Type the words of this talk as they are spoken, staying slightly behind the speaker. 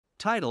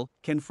Title: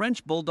 Can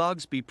French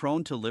Bulldogs be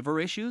prone to liver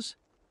issues?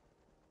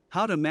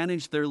 How to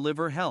manage their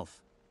liver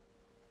health.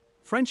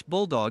 French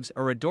Bulldogs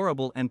are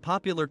adorable and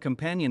popular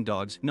companion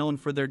dogs known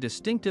for their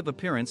distinctive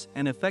appearance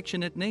and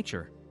affectionate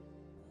nature.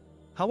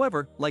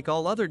 However, like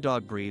all other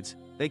dog breeds,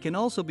 they can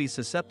also be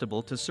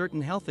susceptible to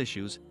certain health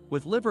issues,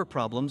 with liver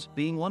problems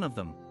being one of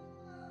them.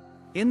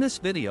 In this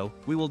video,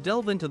 we will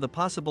delve into the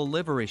possible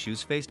liver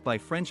issues faced by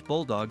French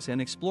Bulldogs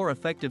and explore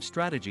effective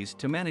strategies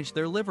to manage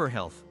their liver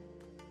health.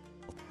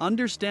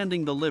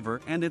 Understanding the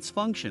liver and its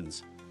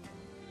functions.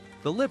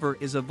 The liver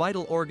is a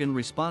vital organ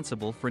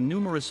responsible for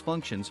numerous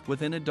functions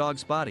within a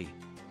dog's body.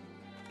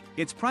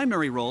 Its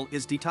primary role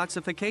is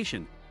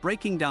detoxification,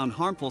 breaking down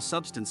harmful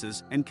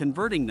substances and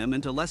converting them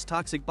into less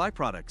toxic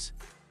byproducts.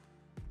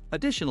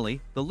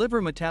 Additionally, the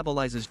liver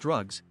metabolizes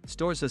drugs,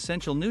 stores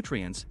essential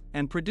nutrients,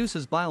 and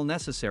produces bile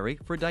necessary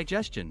for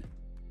digestion.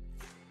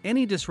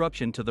 Any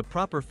disruption to the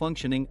proper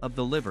functioning of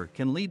the liver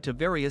can lead to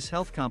various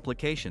health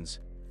complications.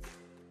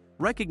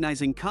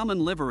 Recognizing common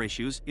liver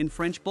issues in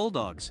French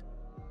Bulldogs.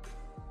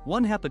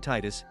 1.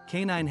 Hepatitis.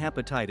 Canine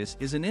hepatitis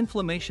is an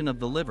inflammation of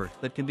the liver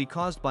that can be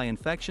caused by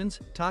infections,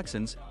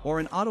 toxins, or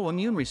an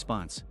autoimmune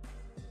response.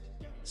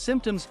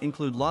 Symptoms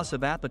include loss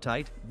of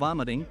appetite,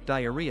 vomiting,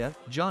 diarrhea,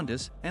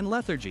 jaundice, and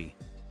lethargy.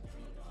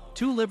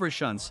 2. Liver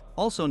shunts,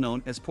 also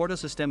known as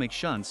portosystemic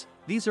shunts,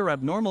 these are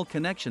abnormal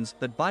connections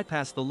that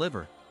bypass the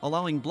liver,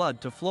 allowing blood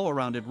to flow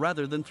around it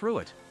rather than through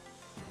it.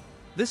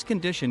 This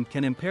condition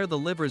can impair the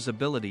liver's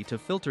ability to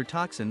filter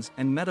toxins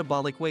and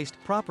metabolic waste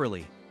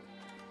properly.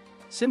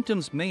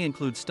 Symptoms may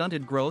include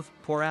stunted growth,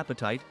 poor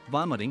appetite,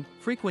 vomiting,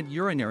 frequent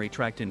urinary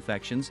tract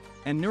infections,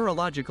 and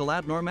neurological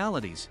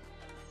abnormalities.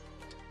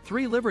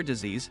 3. Liver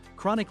disease.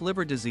 Chronic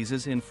liver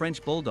diseases in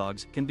French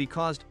Bulldogs can be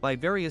caused by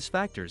various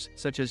factors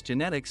such as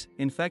genetics,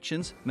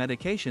 infections,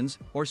 medications,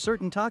 or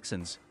certain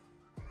toxins.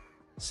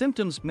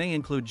 Symptoms may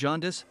include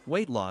jaundice,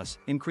 weight loss,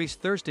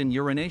 increased thirst in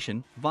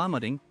urination,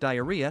 vomiting,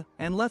 diarrhea,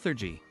 and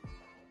lethargy.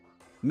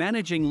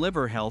 Managing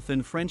liver health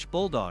in French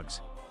Bulldogs.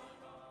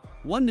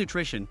 1.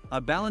 Nutrition. A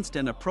balanced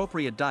and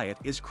appropriate diet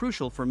is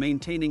crucial for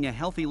maintaining a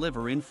healthy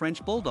liver in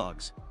French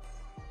Bulldogs.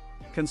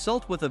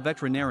 Consult with a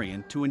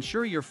veterinarian to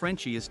ensure your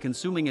Frenchie is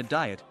consuming a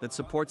diet that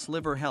supports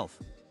liver health.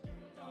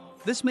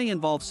 This may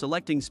involve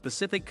selecting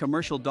specific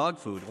commercial dog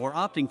food or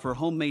opting for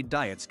homemade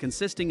diets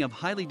consisting of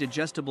highly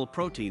digestible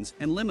proteins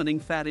and limiting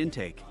fat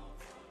intake.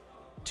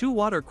 2.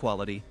 Water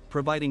quality.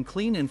 Providing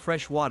clean and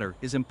fresh water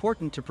is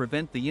important to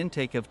prevent the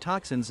intake of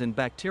toxins and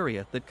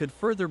bacteria that could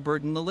further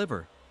burden the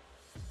liver.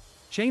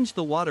 Change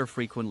the water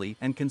frequently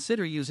and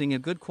consider using a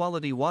good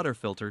quality water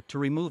filter to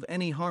remove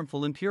any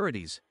harmful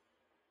impurities.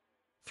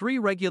 3.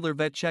 Regular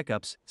vet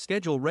checkups.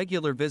 Schedule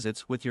regular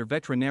visits with your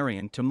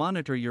veterinarian to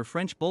monitor your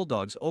French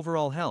Bulldog's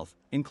overall health,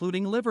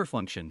 including liver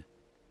function.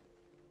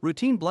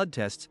 Routine blood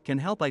tests can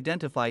help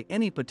identify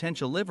any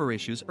potential liver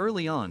issues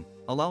early on,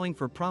 allowing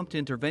for prompt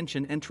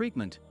intervention and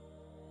treatment.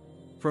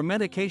 For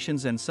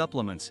medications and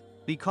supplements,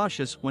 be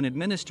cautious when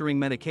administering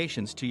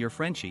medications to your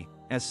Frenchie,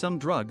 as some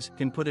drugs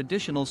can put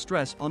additional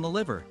stress on the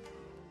liver.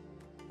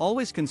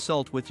 Always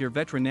consult with your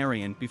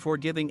veterinarian before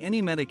giving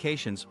any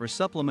medications or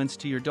supplements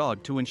to your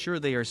dog to ensure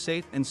they are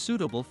safe and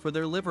suitable for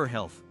their liver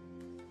health.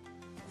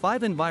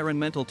 5.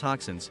 Environmental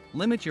toxins.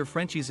 Limit your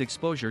Frenchie's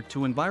exposure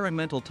to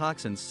environmental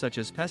toxins such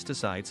as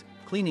pesticides,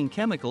 cleaning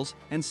chemicals,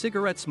 and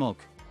cigarette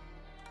smoke.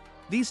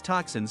 These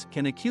toxins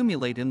can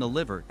accumulate in the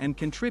liver and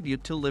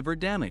contribute to liver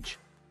damage.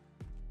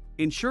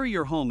 Ensure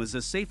your home is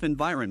a safe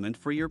environment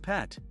for your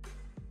pet.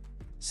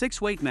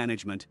 6. Weight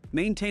management.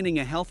 Maintaining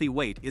a healthy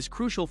weight is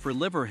crucial for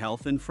liver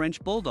health in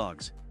French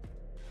Bulldogs.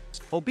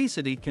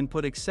 Obesity can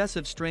put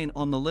excessive strain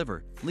on the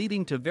liver,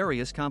 leading to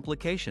various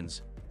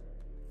complications.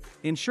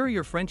 Ensure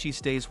your Frenchie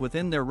stays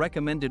within their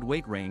recommended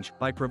weight range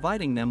by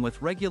providing them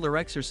with regular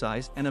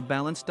exercise and a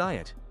balanced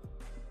diet.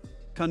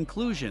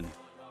 Conclusion.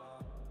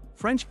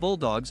 French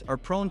Bulldogs are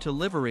prone to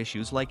liver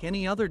issues like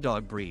any other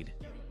dog breed.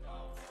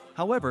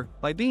 However,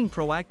 by being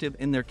proactive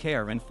in their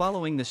care and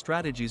following the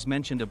strategies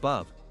mentioned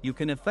above, you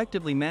can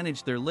effectively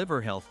manage their liver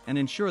health and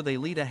ensure they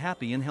lead a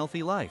happy and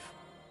healthy life.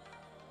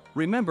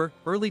 Remember,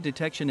 early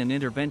detection and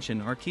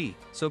intervention are key,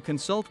 so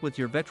consult with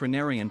your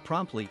veterinarian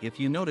promptly if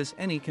you notice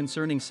any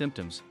concerning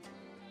symptoms.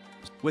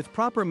 With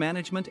proper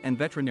management and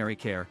veterinary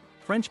care,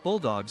 French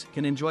Bulldogs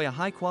can enjoy a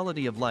high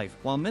quality of life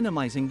while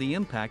minimizing the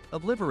impact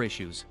of liver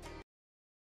issues.